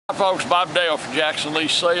Hi folks, Bob Dale from Jackson Lee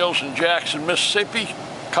Sales in Jackson, Mississippi.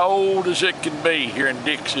 Cold as it can be here in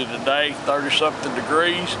Dixie today, 30-something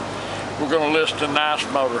degrees. We're going to list a nice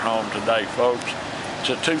motorhome today, folks. It's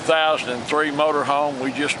a 2003 motorhome.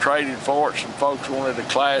 We just traded for it. Some folks wanted a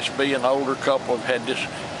Class B, an older couple have had this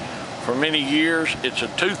for many years. It's a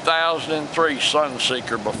 2003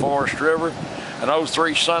 Sunseeker by Forest River. An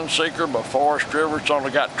 03 Sunseeker by Forest River. It's only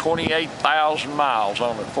got 28,000 miles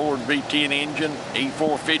on it. Ford V10 engine,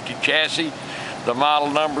 E450 chassis. The model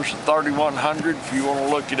number's 3100 if you want to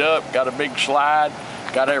look it up. Got a big slide,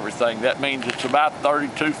 got everything. That means it's about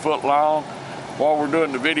 32 foot long. While we're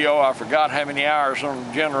doing the video, I forgot how many hours on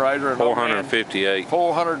the generator. 458.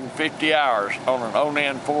 450 hours on an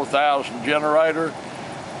Onan 4000 generator.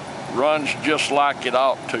 Runs just like it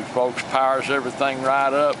ought to, folks. Powers everything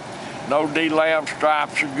right up. No D-lam,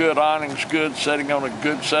 stripes are good, awning's good, sitting on a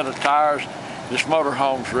good set of tires. This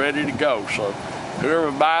motorhome's ready to go. So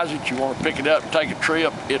whoever buys it, you want to pick it up and take a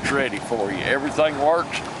trip, it's ready for you. Everything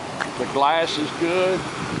works. The glass is good.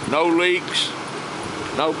 No leaks,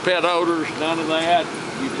 no pet odors, none of that.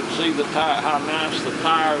 You can see the how nice the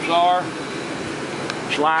tires are.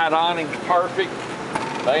 Slide awning's perfect.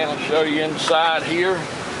 Dan will show you inside here.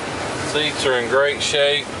 Seats are in great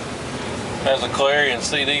shape. Has a Clarion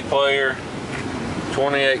CD player.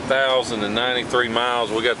 28,093 miles.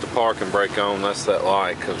 We got the parking brake on. That's that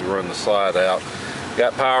light because we run the slide out.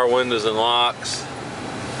 Got power windows and locks.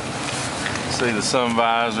 See the sun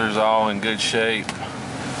visors all in good shape. Look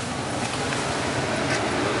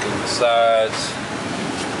in the sides.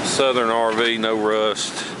 Southern RV, no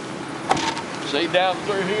rust. See down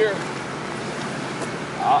through here?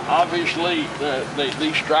 Obviously,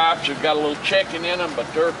 these stripes have got a little checking in them,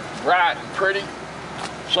 but they're bright and pretty.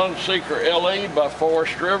 Sunseeker LE by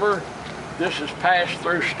Forest River. This is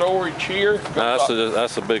pass-through storage here.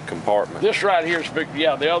 That's a big compartment. This right here is big.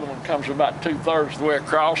 Yeah, the other one comes about 2/3 of the way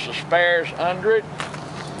across. The spares under it.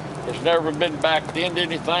 It's never been backed into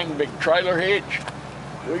anything. Big trailer hitch.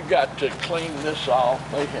 We've got to clean this off.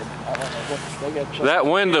 They had, I don't know what they got. That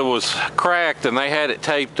window was cracked and they had it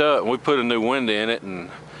taped up, and we put a new window in it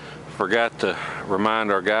and forgot to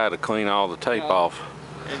remind our guy to clean all the tape off.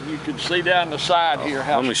 And you can see down the side here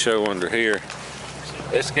how. Let me show under here.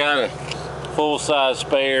 It's got a full-size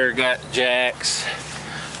spare, got jacks,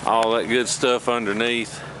 all that good stuff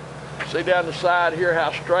underneath. See down the side here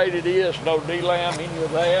how straight it is. No D-lam, any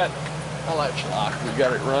of that. Well, that's locked. We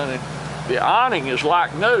got it running. The awning is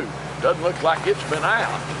like new. Doesn't look like it's been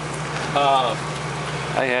out.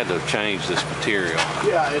 They had to change this material.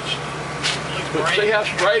 Yeah, but see how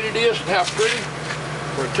straight it is and how pretty?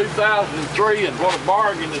 For 2003, and what a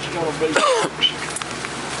bargain it's going to be, folks.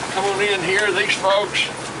 Come on in here, these folks.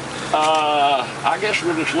 I guess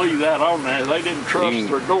we'll just leave that on there. They didn't trust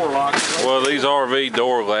their door locks. Well, these RV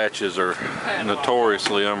door latches are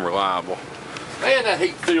notoriously unreliable. Man, that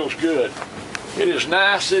heat feels good. It is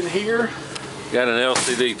nice in here. Got an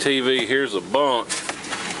LCD TV. Here's a bunk,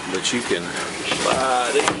 but you can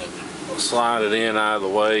slide it in either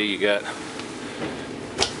way. You got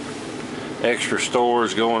extra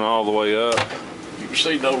stores going all the way up. You can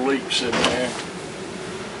see no leaks in there.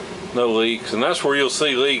 No leaks, and that's where you'll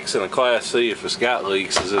see leaks in a Class C if it's got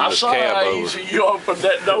leaks, is in this cab over. I saw how easy you opened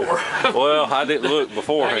that door. Well, I didn't look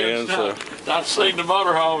beforehand, so. I've seen the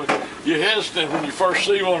motorhome. You're hesitant when you first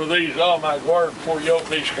see one of these, oh my word, before you open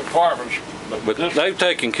these compartments. But they've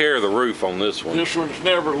taken care of the roof on this one. This one's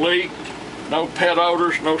never leaked. No pet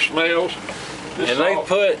odors, no smells. And they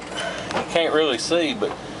put, you can't really see,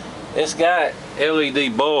 but it's got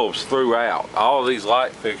LED bulbs throughout. All of these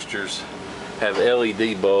light fixtures have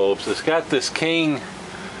LED bulbs. It's got this King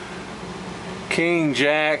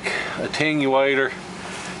Jack attenuator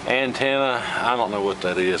antenna. I don't know what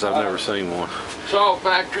that is. I've never seen one. Salt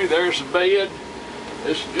factory. There's the bed.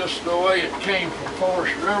 It's just the way it came from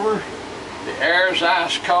Forest River. The air's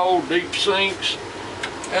ice cold, deep sinks.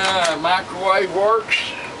 Microwave works.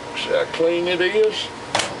 See how clean it is.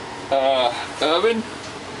 Oven.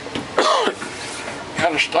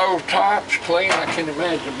 Got a stove tops clean. I can't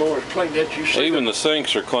imagine, boy, it's clean that you see. Even the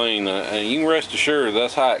sinks are clean, and you can rest assured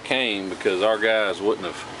that's how it came, because our guys wouldn't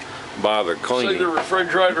have bothered cleaning. See the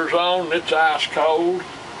refrigerator's on. It's ice cold.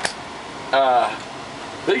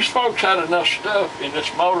 These folks had enough stuff in this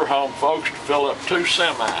motorhome, folks, to fill up 2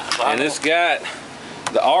 semis. And it's got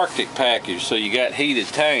the Arctic package, so you got heated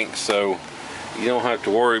tanks, so you don't have to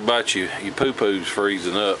worry about your poo-poos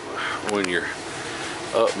freezing up when you're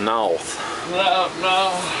up north. No,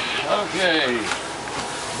 okay.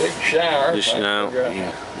 Big shower. Just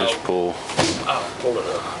pull. Oh, pull it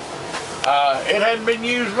up. It hadn't been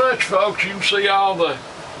used much, folks. You can see all the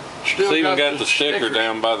Still It's even got the sticker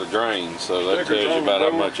down by the drain, so that tells you about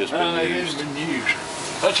how much it's been used.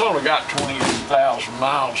 That's only got 28,000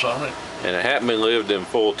 miles on it. And it hadn't been lived in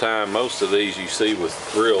full time. Most of these you see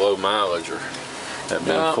with real low mileage have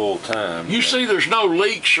been full time. You see there's no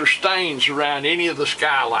leaks or stains around any of the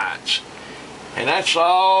skylights. And that's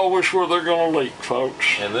always where they're gonna leak, folks.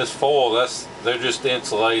 And this foil, they're just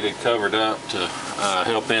insulated, covered up to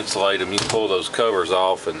help insulate them. You can pull those covers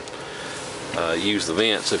off and use the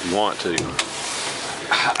vents if you want to.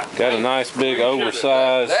 Got a nice big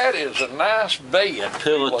oversized. That is a nice bed.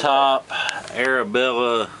 Pillow top,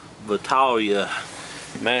 Arabella Vitalia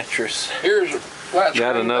mattress.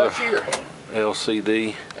 Got another here.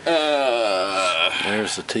 LCD.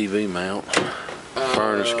 There's the TV mount.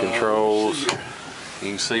 Furnace controls. You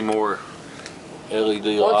can see more LED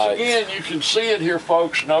lights. Once again, you can see it here,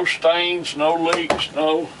 folks. No stains, no leaks,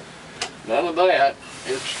 none of that.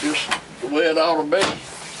 It's just the way it ought to be.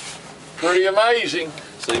 Pretty amazing.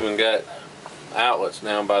 It's even got outlets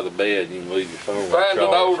down by the bed. You can leave your phone. Find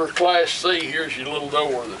an older Class C. Here's your little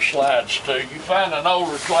door that slides to. You find an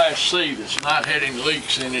older Class C that's not had any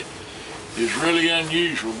leaks in it is really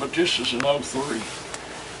unusual, but this is an 03.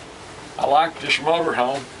 I like this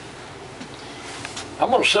motorhome.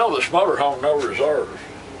 I'm going to sell this motorhome no reserve.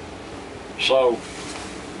 So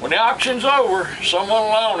when the auction's over, someone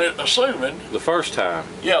will own it, assuming. The first time.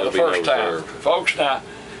 Yeah, the first time. Folks, now,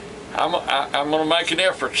 I'm going to make an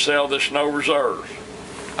effort to sell this no reserve.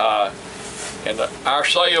 And our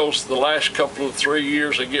sales the last couple of 3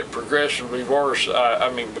 years, they get progressively worse.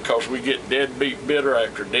 Because we get deadbeat bidder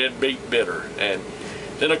after deadbeat bidder. And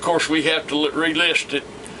then, of course, we have to relist it.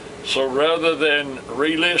 So rather than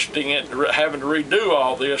relisting it, having to redo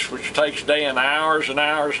all this, which takes Dan hours and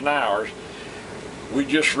hours and hours, we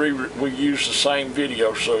just we use the same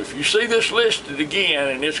video. So if you see this listed again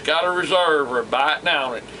and it's got a reserve or a biting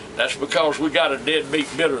on it, that's because we got a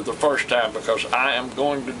deadbeat bidder the first time, because I am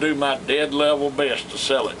going to do my dead level best to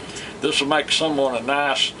sell it. This will make someone a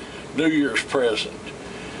nice New Year's present.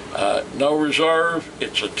 No reserve.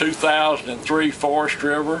 It's a 2003 Forest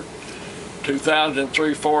River.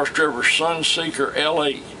 2003 Forest River Sunseeker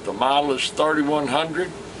LE. The model is 3100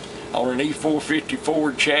 on an E450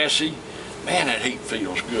 Ford chassis. Man, that heat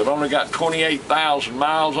feels good. Only got 28,000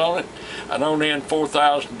 miles on it. An on-end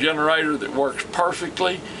 4000 generator that works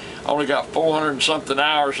perfectly. Only got 400 and something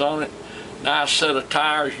hours on it. Nice set of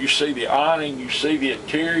tires. You see the awning, you see the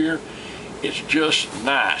interior. It's just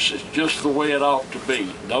nice. It's just the way it ought to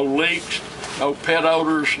be. No leaks, no pet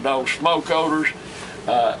odors, no smoke odors.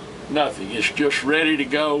 Nothing. It's just ready to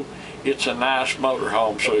go. It's a nice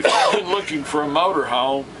motorhome. So if you've been looking for a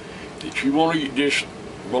motorhome that you want to just,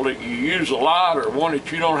 well, that you use a lot, or one that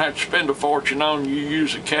you don't have to spend a fortune on, you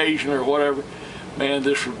use occasionally or whatever, man,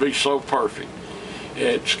 this would be so perfect.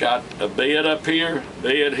 It's got a bed up here,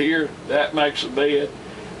 bed here, that makes a bed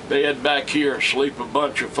back here, sleep a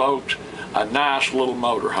bunch of folks. A nice little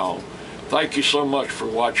motorhome. Thank you so much for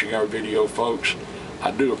watching our video, folks. I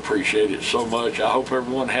do appreciate it so much. I hope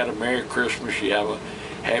everyone had a Merry Christmas. You have a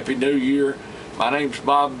Happy New Year. My name's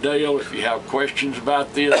Bob Dale. If you have questions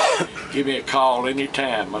about this, give me a call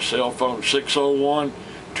anytime. My cell phone is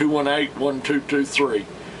 601-218-1223.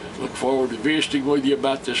 Look forward to visiting with you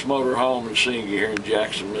about this motorhome and seeing you here in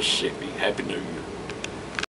Jackson, Mississippi. Happy New Year.